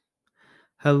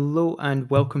Hello and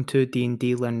welcome to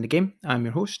D&D Learning the Game. I'm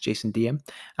your host, Jason DM,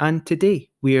 and today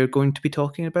we are going to be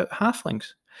talking about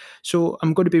halflings. So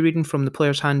I'm going to be reading from the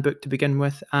player's handbook to begin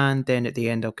with, and then at the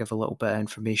end I'll give a little bit of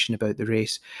information about the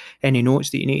race, any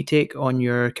notes that you need to take on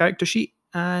your character sheet,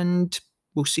 and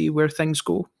we'll see where things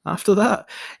go after that.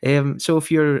 So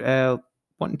if you're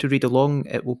wanting to read along,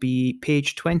 it will be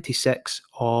page 26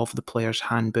 of the player's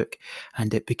handbook,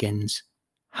 and it begins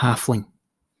Halfling.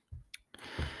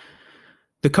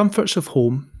 The comforts of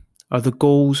home are the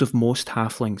goals of most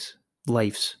halflings'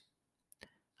 lives.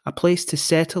 A place to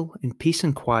settle in peace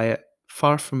and quiet,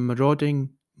 far from marauding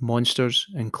monsters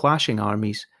and clashing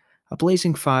armies, a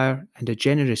blazing fire and a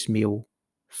generous meal,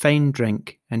 fine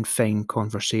drink and fine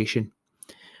conversation.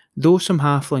 Though some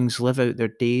halflings live out their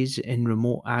days in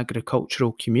remote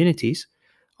agricultural communities,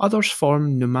 others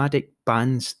form nomadic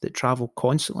bands that travel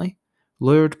constantly,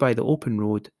 lured by the open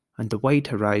road and the wide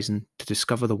horizon to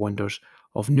discover the wonders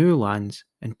of new lands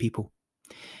and people.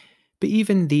 But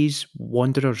even these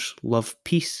wanderers love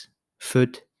peace,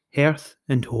 food, hearth,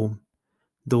 and home,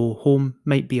 though home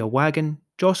might be a wagon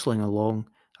jostling along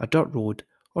a dirt road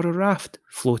or a raft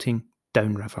floating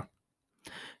downriver.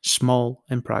 Small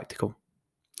and practical.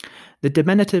 The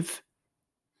diminutive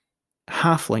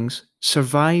halflings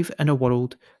survive in a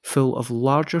world full of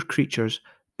larger creatures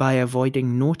by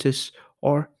avoiding notice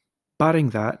or,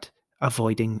 barring that,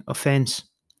 avoiding offence.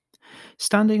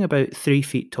 Standing about 3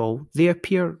 feet tall, they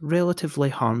appear relatively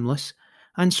harmless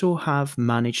and so have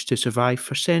managed to survive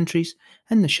for centuries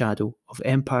in the shadow of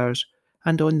empires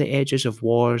and on the edges of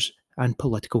wars and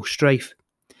political strife.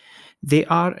 They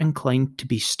are inclined to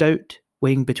be stout,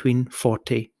 weighing between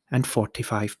 40 and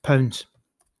 45 pounds.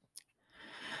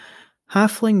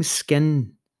 Halfling's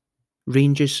skin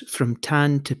ranges from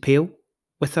tan to pale,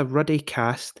 with a ruddy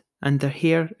cast, and their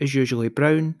hair is usually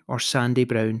brown or sandy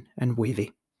brown and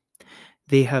wavy.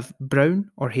 They have brown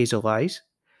or hazel eyes.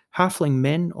 Halfling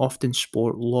men often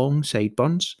sport long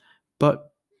sideburns,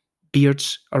 but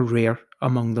beards are rare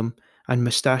among them, and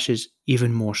moustaches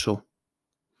even more so.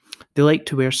 They like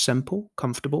to wear simple,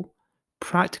 comfortable,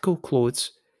 practical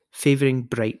clothes, favouring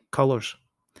bright colours.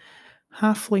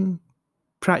 Halfling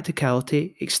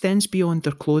practicality extends beyond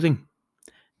their clothing.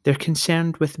 They're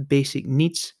concerned with basic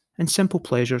needs and simple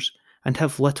pleasures and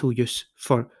have little use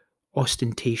for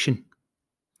ostentation.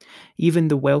 Even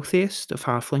the wealthiest of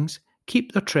halflings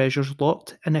keep their treasures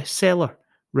locked in a cellar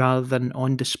rather than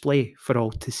on display for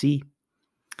all to see.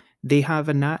 They have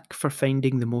a knack for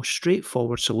finding the most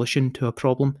straightforward solution to a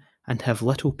problem and have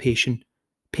little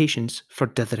patience for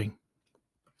dithering.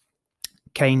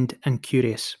 Kind and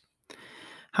curious.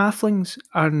 Halflings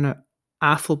are an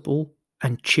affable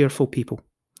and cheerful people.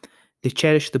 They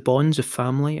cherish the bonds of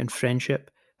family and friendship,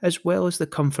 as well as the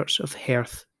comforts of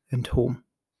hearth and home,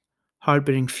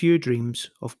 harbouring few dreams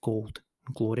of gold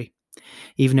and glory.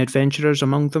 Even adventurers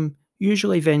among them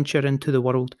usually venture into the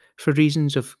world for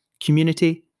reasons of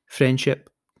community, friendship,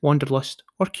 wanderlust,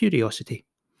 or curiosity.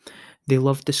 They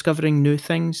love discovering new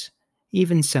things,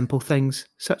 even simple things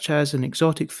such as an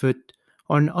exotic food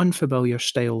or an unfamiliar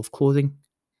style of clothing.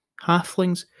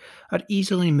 Halflings are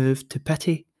easily moved to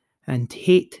pity and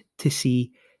hate to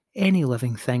see any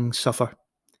living thing suffer.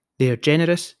 They are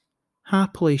generous,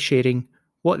 happily sharing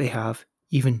what they have,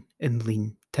 even in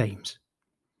lean times.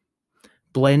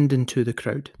 Blend into the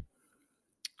crowd.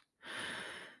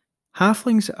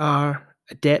 Halflings are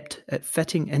adept at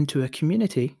fitting into a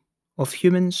community of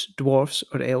humans, dwarfs,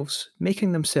 or elves,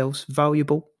 making themselves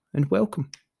valuable and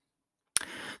welcome.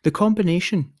 The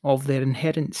combination of their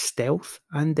inherent stealth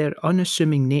and their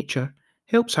unassuming nature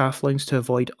helps halflings to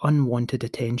avoid unwanted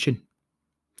attention.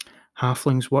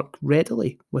 Halflings work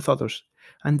readily with others,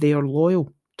 and they are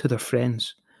loyal to their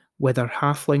friends, whether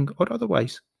halfling or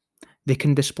otherwise. They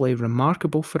can display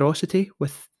remarkable ferocity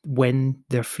when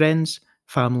their friends,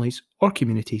 families, or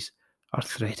communities are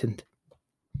threatened.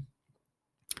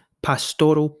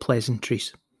 Pastoral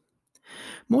pleasantries.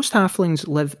 Most halflings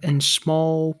live in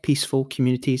small, peaceful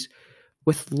communities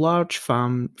with large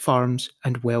farms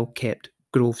and well kept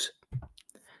groves.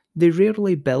 They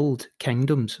rarely build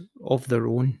kingdoms of their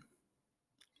own,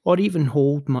 or even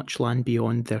hold much land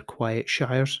beyond their quiet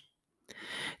shires.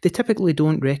 They typically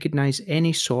don't recognise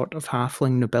any sort of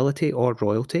halfling nobility or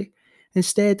royalty,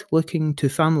 instead, looking to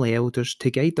family elders to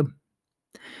guide them.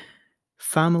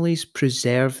 Families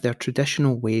preserve their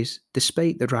traditional ways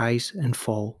despite the rise and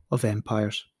fall of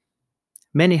empires.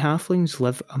 Many halflings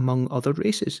live among other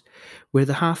races, where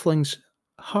the halflings'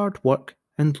 hard work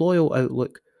and loyal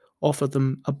outlook offer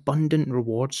them abundant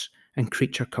rewards and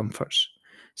creature comforts.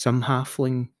 Some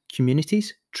halfling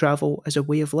communities travel as a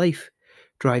way of life,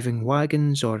 driving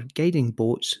wagons or guiding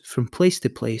boats from place to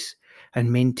place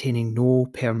and maintaining no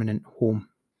permanent home.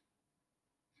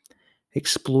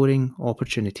 Exploring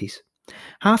opportunities.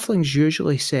 Halflings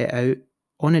usually set out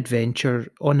on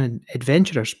an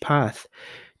adventurer's path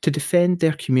to defend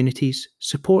their communities,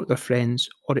 support their friends,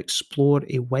 or explore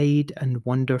a wide and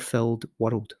wonder-filled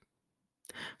world.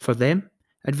 For them,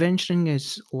 adventuring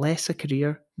is less a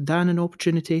career than an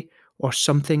opportunity or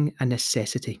something a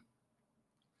necessity.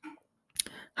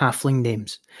 Halfling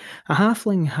names. A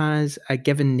halfling has a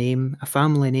given name, a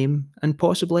family name, and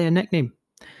possibly a nickname.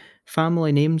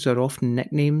 Family names are often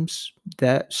nicknames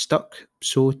that stuck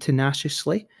so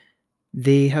tenaciously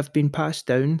they have been passed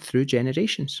down through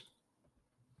generations.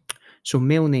 So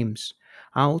male names: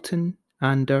 Alton,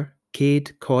 Ander,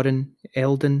 Cade, Corin,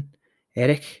 Eldon,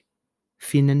 Eric,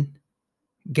 Finan,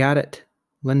 Garrett,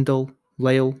 Lyndall,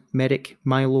 Lyle, Merrick,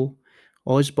 Milo,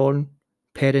 Osborne,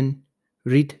 Perrin,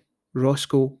 Reed,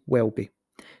 Roscoe, Welby.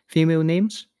 Female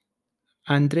names: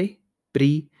 Andre,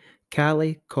 Bree,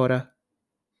 Callie, Cora,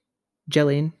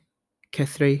 Gillian,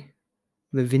 Kithray,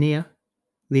 Lavinia,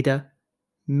 Lida,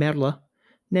 Merla,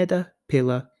 Neda,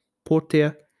 Pela,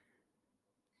 Portia,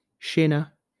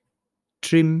 Shayna,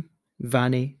 Trim,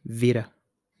 Vanny, Vera.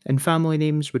 And family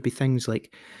names would be things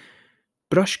like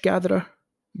Brush Gatherer,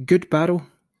 Good Barrel,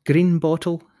 Green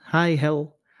Bottle, High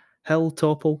Hill, Hill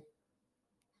Topple,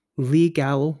 Lee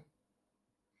Gallow,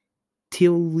 Tea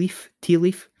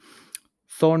Leaf,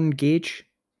 Thorn Gage,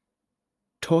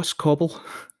 Toss Cobble,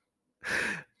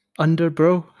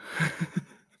 Underbrow.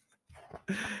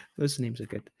 Those names are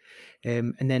good.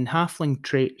 And then halfling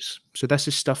traits. So this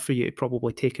is stuff for you to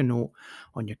probably take a note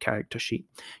on your character sheet.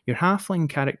 Your halfling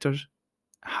character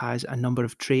has a number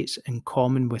of traits in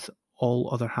common with all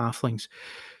other halflings.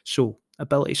 So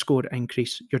ability score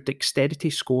increase. Your dexterity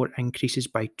score increases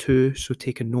by 2, so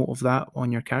take a note of that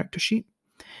on your character sheet.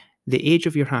 The age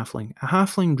of your halfling. A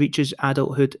halfling reaches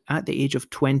adulthood at the age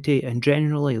of 20 and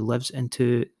generally lives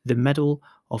into the middle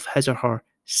of his or her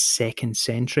second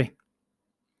century.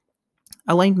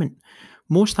 Alignment.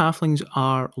 Most halflings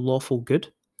are lawful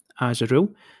good, as a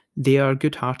rule. They are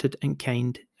good-hearted and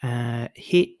kind,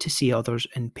 hate to see others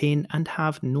in pain, and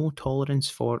have no tolerance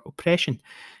for oppression.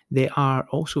 They are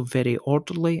also very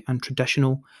orderly and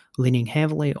traditional, leaning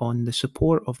heavily on the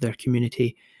support of their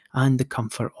community and the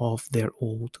comfort of their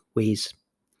old ways.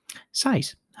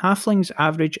 Size. Halflings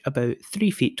average about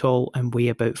 3 feet tall and weigh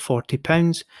about 40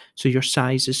 pounds, so your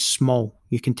size is small.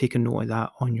 You can take a note of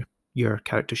that on your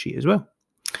character sheet as well.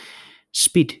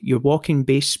 Speed. Your walking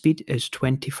base speed is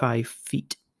 25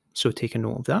 feet, so take a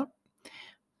note of that.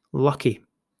 Lucky.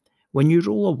 When you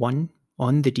roll a 1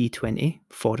 on the d20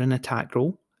 for an attack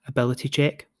roll, ability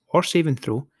check, or saving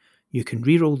throw, you can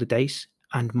re-roll the dice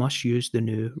and must use the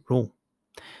new roll.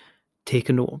 Take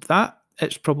a note of that.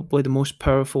 It's probably the most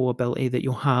powerful ability that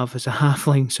you'll have as a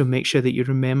halfling, so make sure that you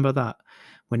remember that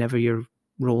whenever you're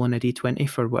rolling a d20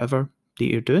 for whatever that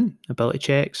you're doing, ability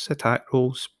checks, attack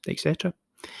rolls, etc.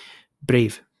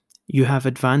 Brave. You have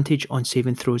advantage on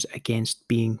saving throws against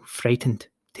being frightened.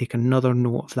 Take another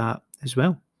note of that as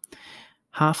well.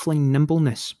 Halfling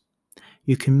nimbleness.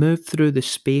 You can move through the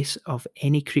space of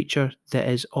any creature that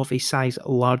is of a size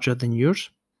larger than yours.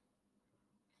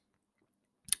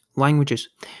 Languages.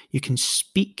 You can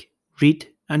speak, read,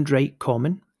 and write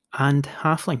Common and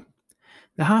Halfling.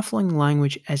 The Halfling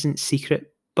language isn't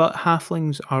secret, but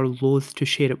Halflings are loath to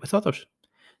share it with others.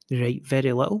 They write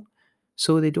very little,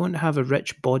 so they don't have a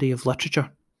rich body of literature.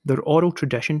 Their oral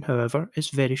tradition, however, is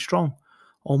very strong.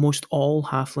 Almost all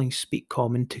halflings speak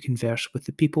Common to converse with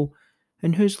the people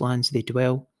in whose lands they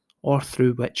dwell or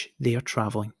through which they are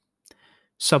travelling.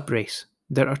 Subrace.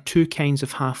 There are 2 kinds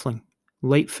of halfling,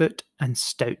 Lightfoot and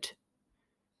Stout.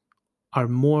 Are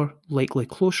more likely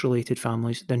close related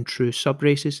families than true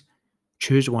subraces.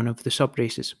 Choose one of the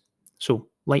subraces. So,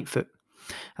 Lightfoot.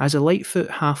 As a Lightfoot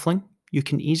halfling, you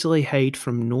can easily hide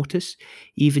from notice,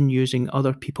 even using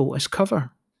other people as cover.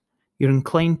 You're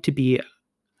inclined to be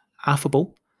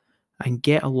affable and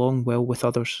get along well with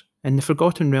others. In the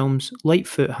Forgotten Realms,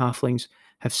 Lightfoot halflings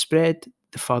have spread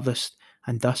the furthest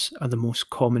and thus are the most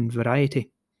common variety.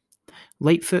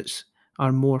 Lightfoots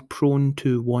are more prone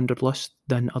to wanderlust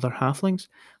than other halflings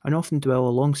and often dwell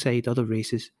alongside other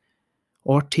races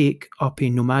or take up a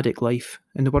nomadic life.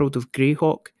 In the world of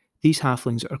Greyhawk, these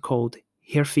halflings are called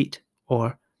Harefeet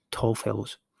or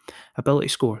Tallfellows. Ability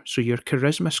score. So your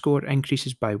charisma score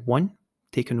increases by 1.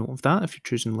 Take a note of that if you're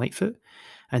choosing Lightfoot.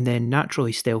 And then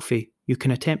naturally stealthy. You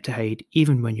can attempt to hide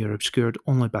even when you're obscured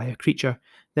only by a creature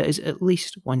that is at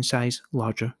least 1 size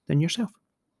larger than yourself.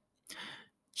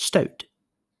 Stout.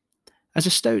 As a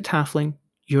stout halfling,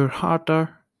 you're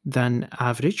harder than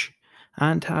average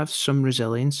and have some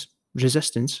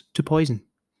resistance to poison.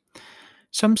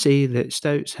 Some say that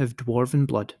stouts have dwarven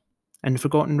blood. In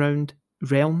Forgotten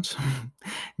Realms,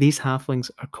 these halflings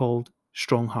are called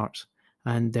Stronghearts,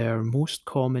 and they're most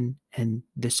common in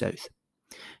the south.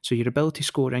 So your ability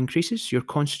score increases, your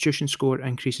constitution score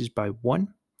increases by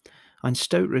 1, and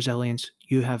stout resilience,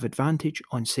 you have advantage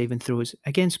on saving throws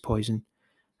against poison,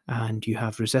 and you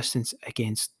have resistance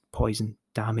against poison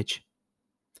damage.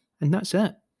 And that's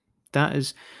it. That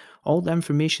is all the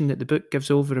information that the book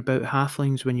gives over about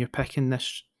halflings when you're picking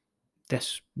this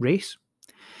race,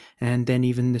 and then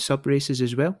even the sub races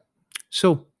as well.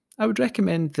 So I would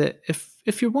recommend that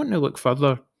if you're wanting to look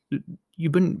further, you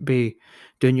wouldn't be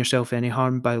doing yourself any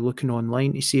harm by looking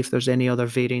online to see if there's any other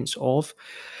variants of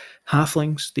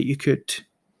halflings that you could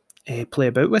play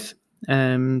about with.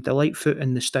 The Lightfoot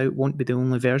and the Stout won't be the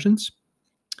only versions.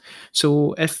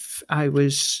 So if I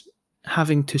was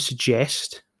having to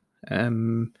suggest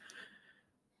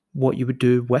what you would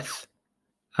do with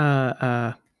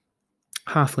a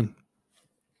halfling,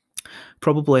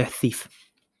 probably a thief.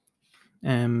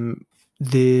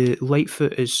 The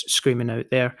Lightfoot is screaming out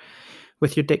there.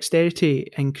 With your dexterity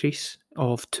increase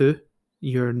of 2,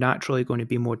 you're naturally going to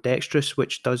be more dexterous,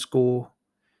 which does go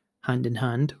hand in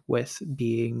hand with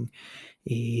being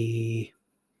a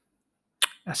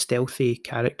stealthy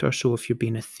character. So if you're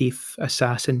being a thief,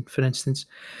 assassin, for instance,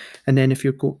 and then if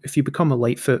you become a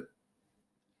Lightfoot,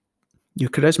 your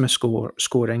charisma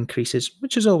score increases,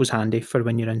 which is always handy for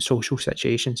when you're in social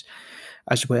situations,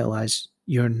 as well as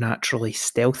you're naturally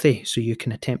stealthy, so you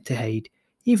can attempt to hide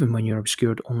even when you're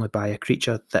obscured only by a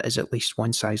creature that is at least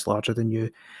one size larger than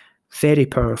you. Very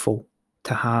powerful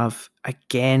to have.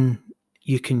 Again,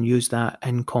 you can use that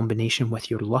in combination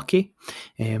with your lucky,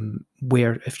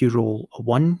 where if you roll a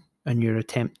 1 in your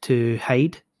attempt to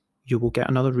hide, you will get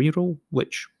another reroll,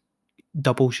 which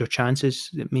doubles your chances.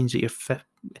 It means that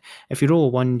if you roll a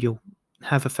 1, you'll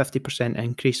have a 50%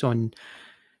 increase on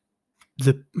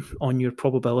your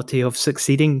probability of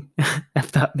succeeding,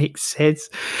 if that makes sense.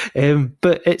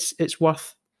 But it's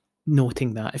worth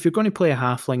noting that if you're going to play a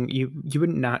halfling, you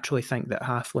wouldn't naturally think that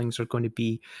halflings are going to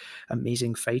be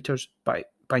amazing fighters. By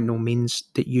no means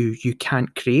that you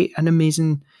can't create an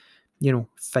amazing,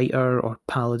 fighter or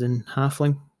paladin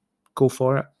halfling. Go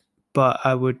for it. But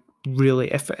I would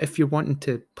really, if you're wanting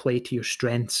to play to your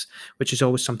strengths, which is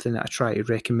always something that I try to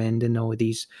recommend in all of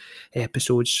these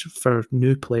episodes for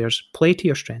new players, play to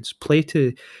your strengths, play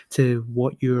to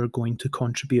what you're going to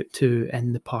contribute to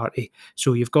in the party.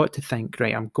 So you've got to think,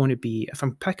 right, if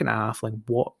I'm picking a halfling,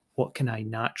 what can I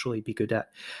naturally be good at?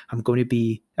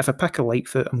 If I pick a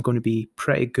Lightfoot, I'm going to be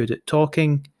pretty good at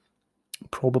talking,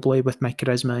 probably with my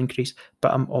charisma increase,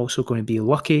 but I'm also going to be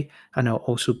lucky, and I'll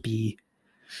also be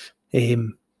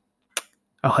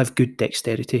I'll have good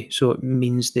dexterity, so it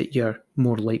means that you're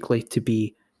more likely to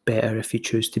be better if you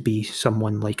choose to be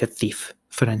someone like a thief,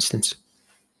 for instance.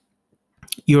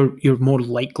 You're more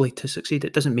likely to succeed.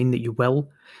 It doesn't mean that you will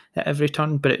at every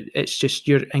turn, but it's just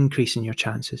you're increasing your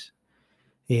chances.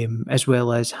 As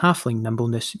well as halfling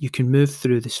nimbleness, you can move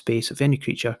through the space of any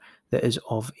creature that is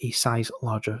of a size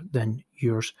larger than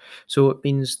yours. So it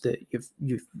means that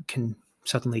you can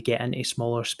suddenly get into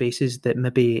smaller spaces that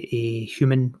maybe a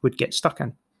human would get stuck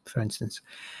in, for instance.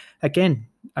 Again,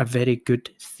 a very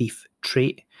good thief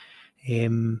trait.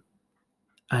 And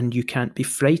you can't be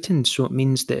frightened, so it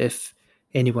means that if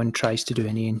anyone tries to do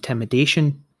any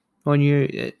intimidation on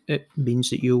you, it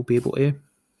means that you'll be able to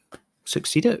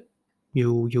succeed it.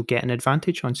 You'll get an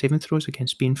advantage on saving throws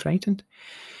against being frightened.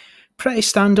 Pretty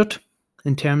standard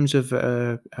in terms of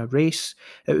a race.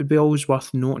 It would be always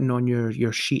worth noting on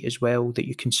your sheet as well that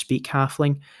you can speak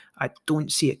halfling. I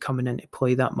don't see it coming into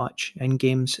play that much in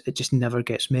games. It just never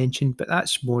gets mentioned, but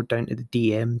that's more down to the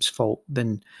DM's fault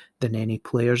than any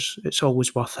players. It's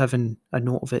always worth having a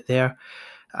note of it there.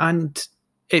 And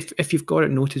if you've got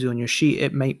it noted on your sheet,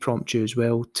 it might prompt you as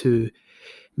well to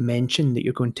mention that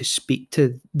you're going to speak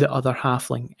to the other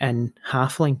halfling in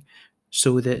halfling,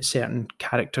 so that certain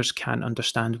characters can't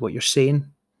understand what you're saying.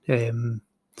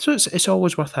 So it's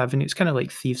always worth having. It's kind of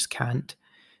like Thieves' Cant.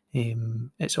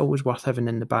 It's always worth having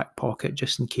in the back pocket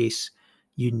just in case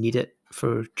you need it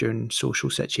for during social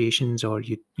situations, or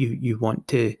you want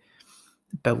to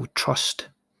build trust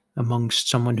amongst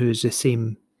someone who is the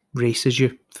same race as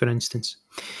you, for instance.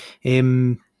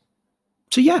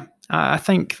 So yeah, I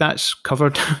think that's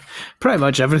covered pretty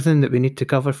much everything that we need to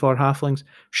cover for halflings.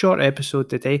 Short episode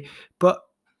today, but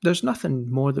there's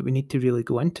nothing more that we need to really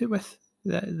go into with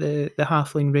the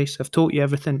halfling race. I've told you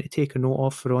everything to take a note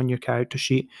of for on your character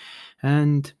sheet,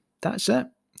 and that's it.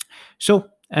 So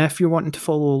If you're wanting to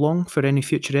follow along for any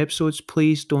future episodes,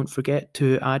 please don't forget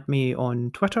to add me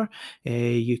on Twitter.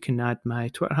 You can add my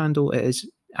Twitter handle. It is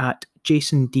at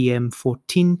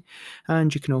JasonDM14,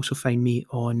 and you can also find me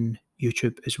on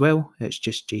YouTube as well. It's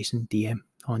just JasonDM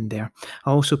on there.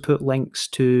 I also put links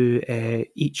to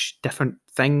each different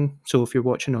thing. So if you're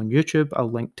watching on YouTube,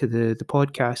 I'll link to the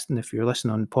podcast, and if you're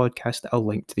listening on the podcast, I'll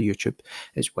link to the YouTube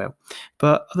as well.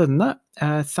 But other than that,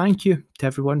 thank you to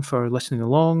everyone for listening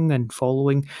along and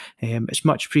following. It's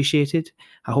much appreciated.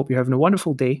 I hope you're having a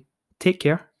wonderful day. Take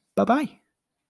care. Bye bye.